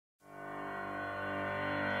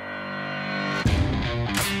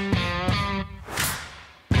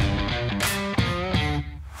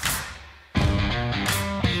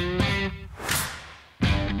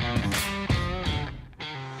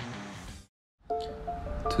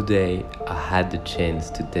Today, I had the chance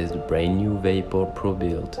to test the brand new Vapor Pro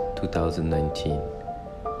Build 2019.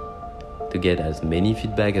 To get as many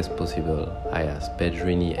feedback as possible, I asked Paige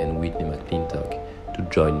Rini and Whitney McClintock to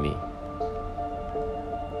join me.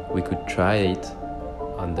 We could try it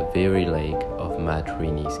on the very lake of Matt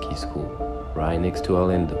Rini ski school, right next to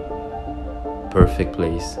Orlando. Perfect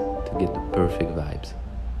place to get the perfect vibes.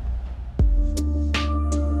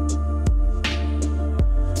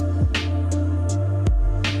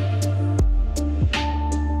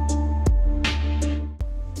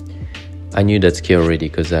 I knew that ski already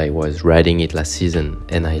because I was riding it last season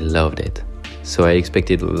and I loved it. So I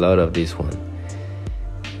expected a lot of this one.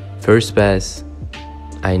 First pass,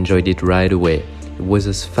 I enjoyed it right away. It was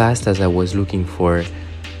as fast as I was looking for.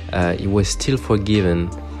 It was still forgiven,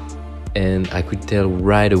 and I could tell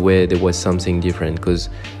right away there was something different because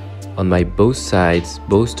on my both sides,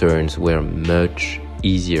 both turns were much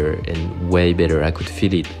easier and way better. I could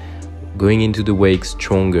feel it going into the wake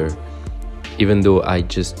stronger, even though I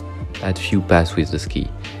just had few passes with the ski.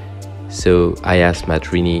 So I asked Matt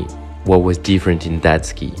Rini what was different in that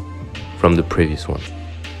ski from the previous one.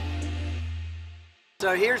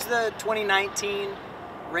 So here's the 2019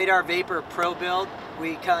 Radar Vapor Pro build.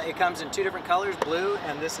 It comes in two different colors, blue,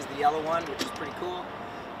 and this is the yellow one, which is pretty cool.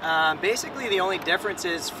 Basically the only difference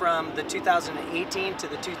is from the 2018 to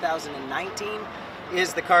the 2019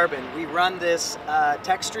 is the carbon. We run this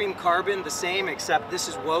Techstream carbon the same, except this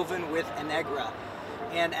is woven with Anegra.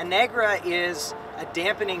 And Anegra is a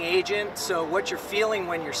dampening agent, so what you're feeling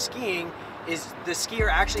when you're skiing is the skier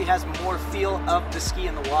actually has more feel of the ski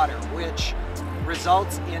in the water, which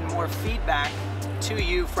results in more feedback to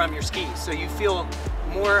you from your skis. So you feel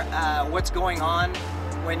more what's going on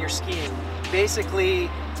when you're skiing. Basically,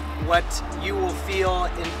 what you will feel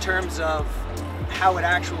in terms of how it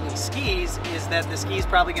actually skis is that the ski is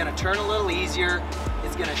probably going to turn a little easier.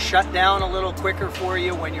 It's going to shut down a little quicker for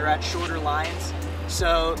you when you're at shorter lines.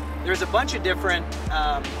 So there's a bunch of different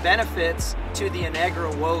benefits to the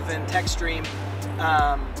Anegra woven Techstream,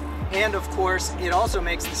 and of course it also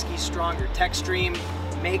makes the ski stronger. Techstream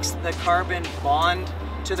makes the carbon bond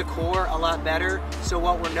to the core a lot better. So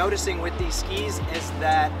what we're noticing with these skis is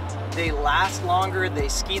that they last longer, they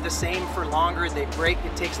ski the same for longer, they break,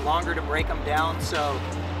 it takes longer to break them down, so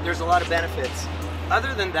there's a lot of benefits.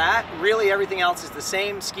 Other than that, really everything else is the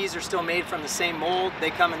same. Skis are still made from the same mold, they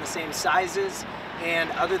come in the same sizes,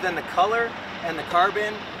 and other than the color and the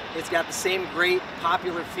carbon, it's got the same great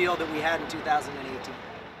popular feel that we had in 2018.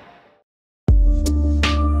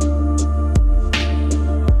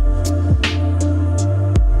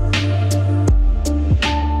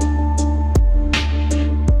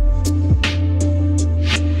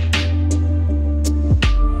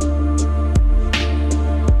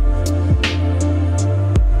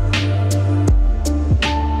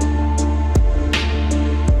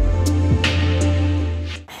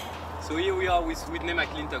 With Whitney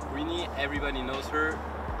McClintock Rini, everybody knows her,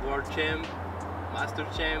 world champ, master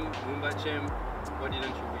champ, Moomba champ. What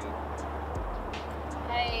didn't you win?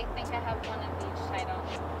 I think I have one of each title.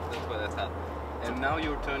 That's what I thought. And now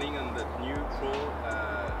you're turning on the new Pro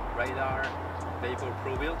Radar Vapor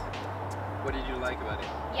Pro build. What did you like about it?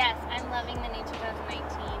 Yes, I'm loving the new 2019.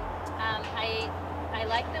 I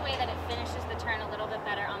like the way that it finishes the turn a little bit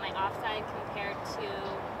better on my offside compared to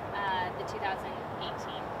the 2018.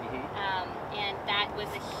 And that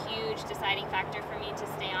was a huge deciding factor for me to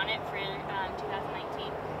stay on it for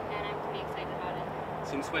 2019, and I'm pretty excited about it.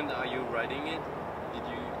 Since when are you riding it? Did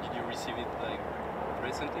you receive it like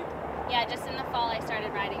recently? Yeah, just in the fall I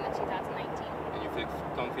started riding the 2019. And you feel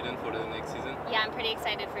confident for the next season? Yeah, I'm pretty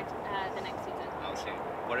excited for the next season. Okay.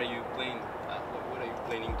 What are you playing? What are you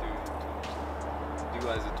planning to do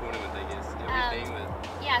as a tournament? I guess everything.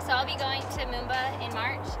 Yeah, so I'll be going to Moomba in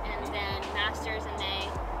March, and then Masters in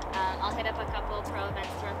May. I'll hit up a couple pro events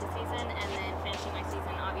throughout the season, and then finishing my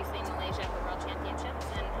season obviously in Malaysia for World Championships,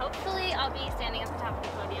 and hopefully I'll be standing at the top of the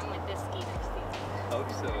podium with this ski next season. Hope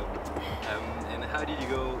so. And how did you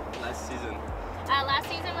go last season? Last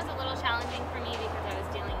season was a little challenging for me because I was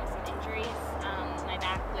dealing with some injuries. My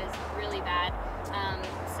back was really bad,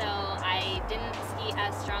 so I didn't ski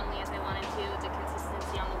as strongly as I wanted to. The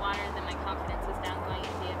consistency on the water, then my confidence was down going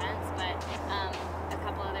into the events, but a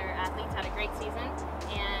couple other athletes had a great season,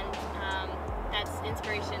 and that's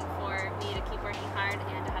inspiration for me to keep working hard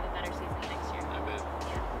and to have a better season next year. I bet.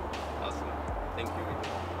 Yeah. Awesome. Thank you.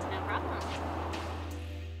 No problem.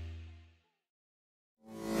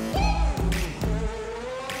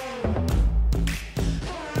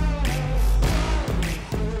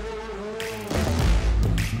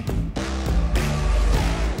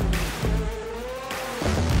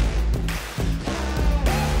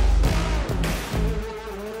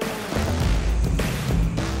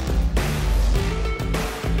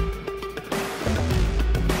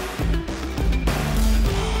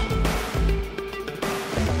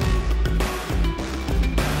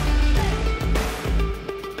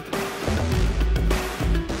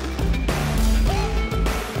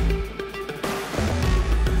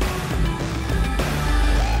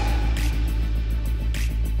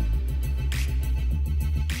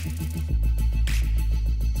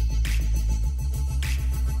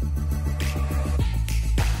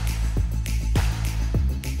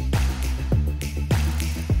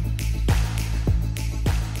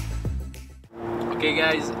 Okay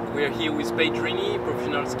guys, we're here with Paige Rini,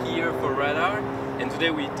 professional skier for Radar, and today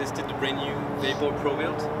we tested the brand new Vapor Pro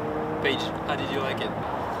Build. Paige, how did you like it?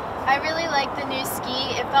 I really like the new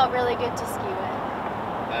ski. It felt really good to ski with.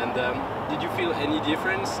 And did you feel any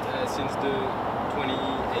difference since the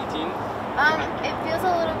 2018? It feels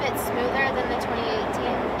a little bit smoother than the 2018,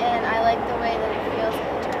 and I like the way that it feels in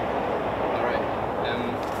the turn. Alright,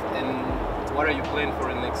 and what are you planning for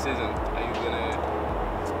the next season? Are you gonna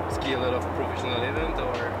ski a lot of professional events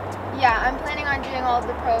or? Yeah, I'm planning on doing all of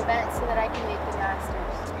the pro events so that I can make the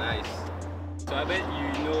Masters. Nice. So I bet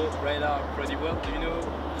you know Radar pretty well. Do you know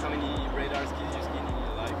how many Radar skis you skied in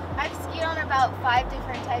your life? I've skied on about 5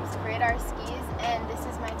 different types of Radar skis, and this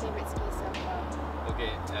is my favorite ski so far.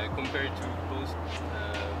 Okay, compared to both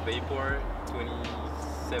Vapor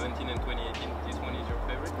 2017 and 2018, this one is your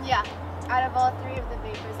favorite? Yeah, out of all 3 of the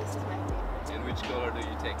Vapors, this is my favorite. And which color do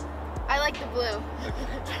you take? I like the blue. Okay.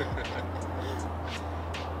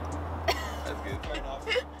 That's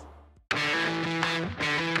good.